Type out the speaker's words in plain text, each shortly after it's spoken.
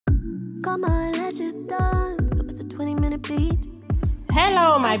Got my lashes done, so it's a 20-minute beat.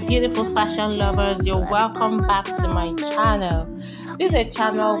 Hello my beautiful fashion lovers, you're welcome back to my channel. This is a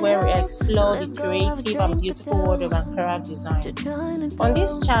channel where we explore the creative and beautiful world of Ankara designs. On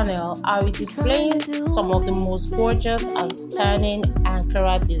this channel, I will be displaying some of the most gorgeous and stunning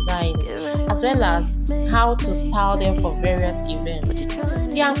Ankara designs, as well as how to style them for various events.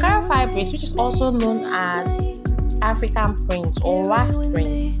 The Ankara fabrics, which is also known as African print or wax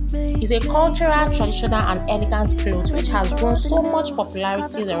print, is a cultural, traditional and elegant cloth which has grown so much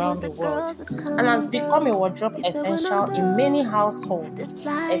popularity around the world and has become a wardrobe essential in many households,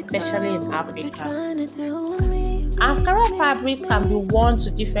 especially in Africa. Ankara fabrics can be worn to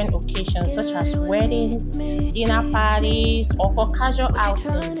different occasions such as weddings, dinner parties or for casual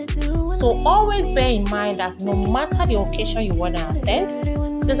outings. So always bear in mind that no matter the occasion you want to attend,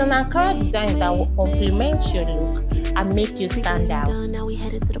 there's an Ankara design that will complement your look and make you stand out.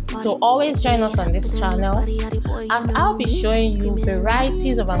 So always join us on this channel as I'll be showing you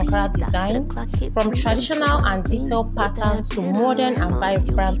varieties of Ankara designs, from traditional and detailed patterns to modern and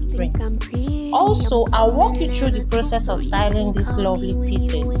vibrant prints. Also, I'll walk you through the process of styling these lovely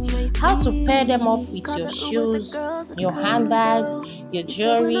pieces, how to pair them up with your shoes, your handbags, your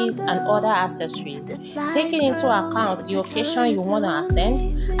jewelries and other accessories, taking into account the occasion you want to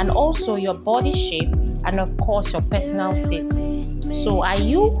attend and also your body shape and of course your personal taste. So are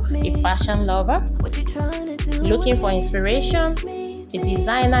you a fashion lover looking for inspiration, a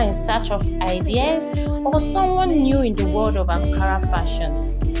designer in search of ideas, or someone new in the world of Ankara fashion?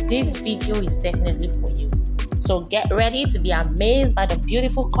 This video is definitely for you. So get ready to be amazed by the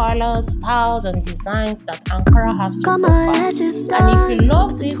beautiful colors, styles and designs that Ankara has to offer. And if you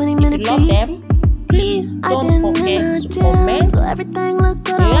love this, if you love them, please don't forget to comment, like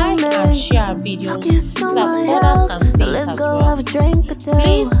and share our videos so that others can see it as well.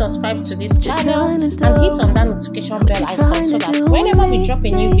 Please subscribe to this channel and hit on that notification bell icon so that whenever we drop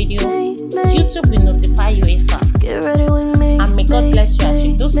a new video, YouTube will notify you ASAP. And may God bless you as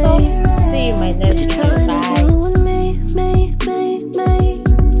you do so. See you in my next video. Bye.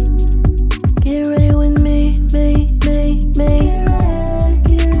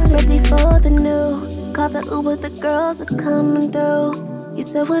 Call the Uber, the girls is coming through. You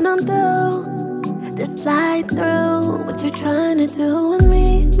said when I'm through, just slide through. What you trying to do with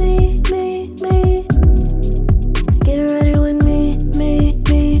me, me? Get ready with me.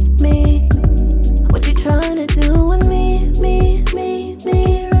 What you trying to do with me, me?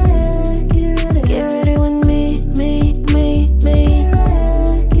 Get ready with me.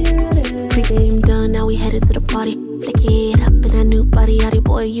 Pre-game done, now we headed to the party. Flick it up in that new body, yachty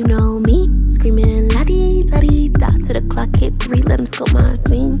boy, you know me. Screaming la-dee-da-dee-da to the clock hit 3, let him scope my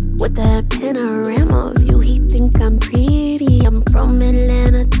scene. With that panorama view, he think I'm pretty. I'm from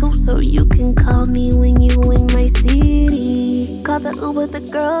Atlanta too, so you can call me when you in my city. Call the Uber, the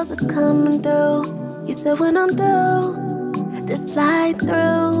girls is coming through. You said when I'm through, just slide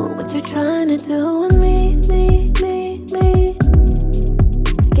through. What you trying to do with me, me?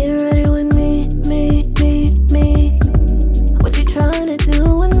 Get ready with me. What you trying to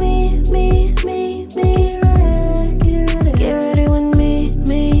do with me, me? Get ready with me.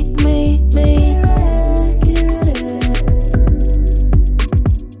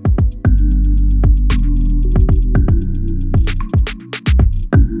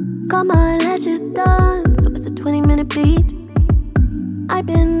 Got my lashes done, so it's a 20-minute beat. I've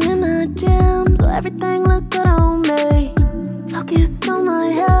been in the gym, so everything look good on me. Focus on my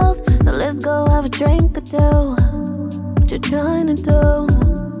health, so let's go have a drink or two. What you trying to do?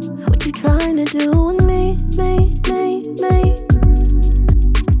 What you trying to do with me, me?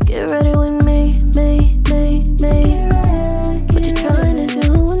 Get ready with me. What you trying to do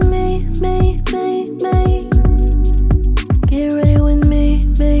with me, me? Get ready with me.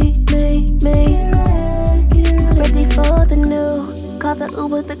 Ready for the new. Call the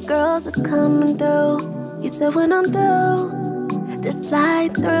Uber, the girls is coming through. You said when I'm through, just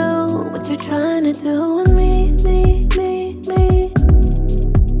slide through. What you trying to do with me, me?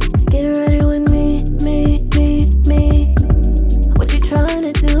 Get ready with me. What you trying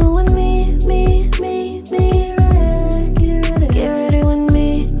to do with me, me? Get ready with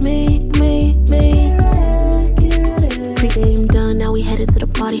me. Pre-game done, now we headed to the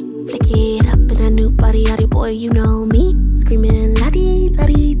party. Flick it up in that new body, yachty boy, you know me. Screaming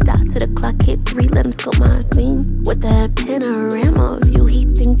la-dee-da-dee-da to the clock hit 3, let him scope my scene. With that panorama view, he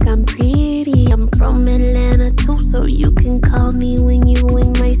think I'm pretty. I'm from Atlanta too, so you can call me when you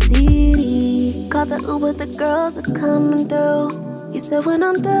in my city. Call the Uber, the girls is coming through. You said when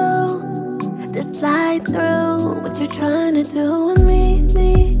I'm through, just slide through. What you trying to do with me,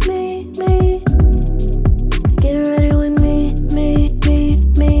 me?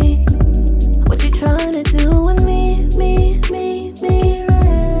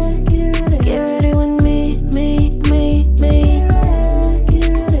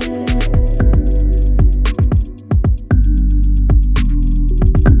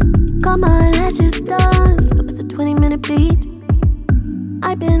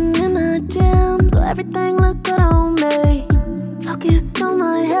 on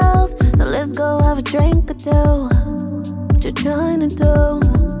my health, so let's go have a drink or two. What you trying to do?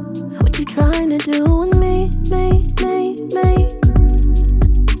 What you trying to do with me, me?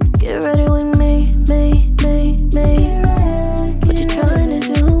 Get ready with me, me. What you trying to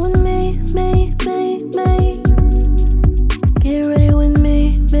do with me, me? Get ready with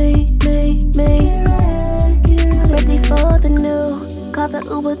me, me. Ready for the new. Call the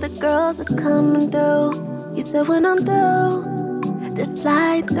Uber, the girls is coming through. You said when I'm through, just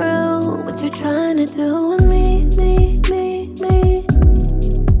slide through. What you trying to do with me, me?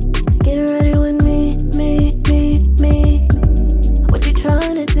 Get ready with me, me. What you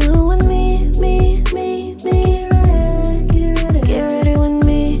trying to do with me, me? Get ready with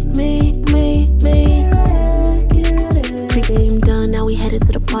me, me. Pre-game done, now we headed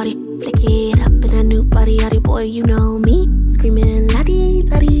to the party. Flick it up in that new body, yachty boy, you know me. Screaming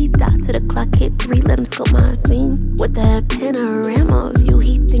la-dee-da-dee-da to the clock hit 3, let him scope my scene. With that panorama view,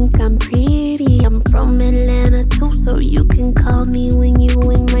 he think I'm pretty. I'm from Atlanta too, so you can call me when you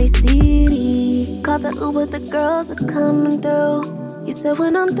in my city. Call the Uber, the girls is coming through. You said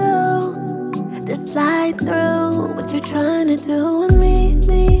when I'm through, just slide through. What you trying to do with me,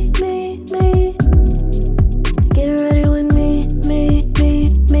 me? Get ready with me, me.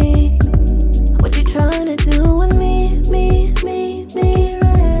 What you trying to do with me, me?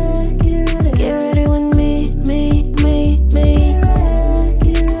 Get ready with me, me.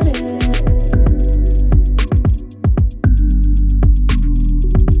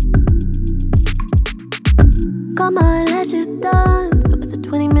 Got my lashes done, so it's a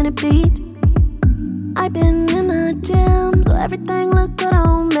 20-minute beat. I've been in the gym, so everything look good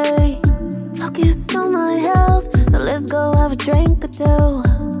on me. Focused on my health, so let's go have a drink or two.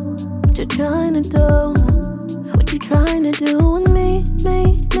 What you trying to do? What you trying to do with me,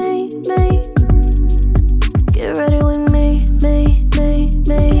 me? Get ready with me, me.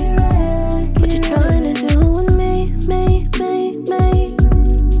 What you trying to do with me, me?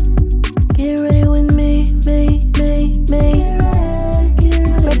 Get ready with me, me.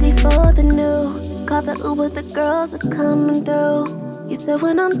 Ready for the new. Call the Uber, the girls is coming through. You said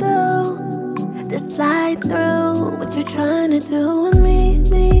when I'm through, just slide through. What you trying to do with me,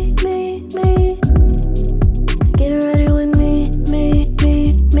 me? Get ready with me, me.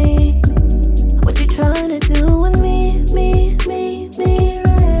 What you trying to do with me, me?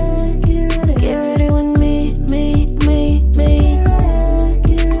 Get ready with me, me.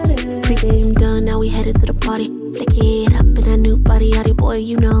 Pre-game done, now we headed to the party. Flick it up in that new body, yachty boy,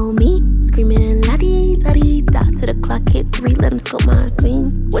 you know me. Screaming la-dee-da-dee-da to the clock hit 3, let him scope my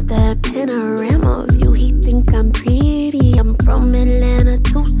scene. With that panorama view, he think I'm pretty. I'm from Atlanta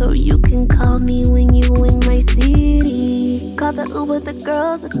too, so you can call me when you in my city. Call the Uber, the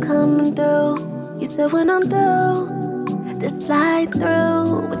girls is coming through. You said when I'm through, just slide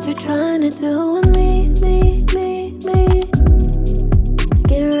through. What you trying to do with me, me?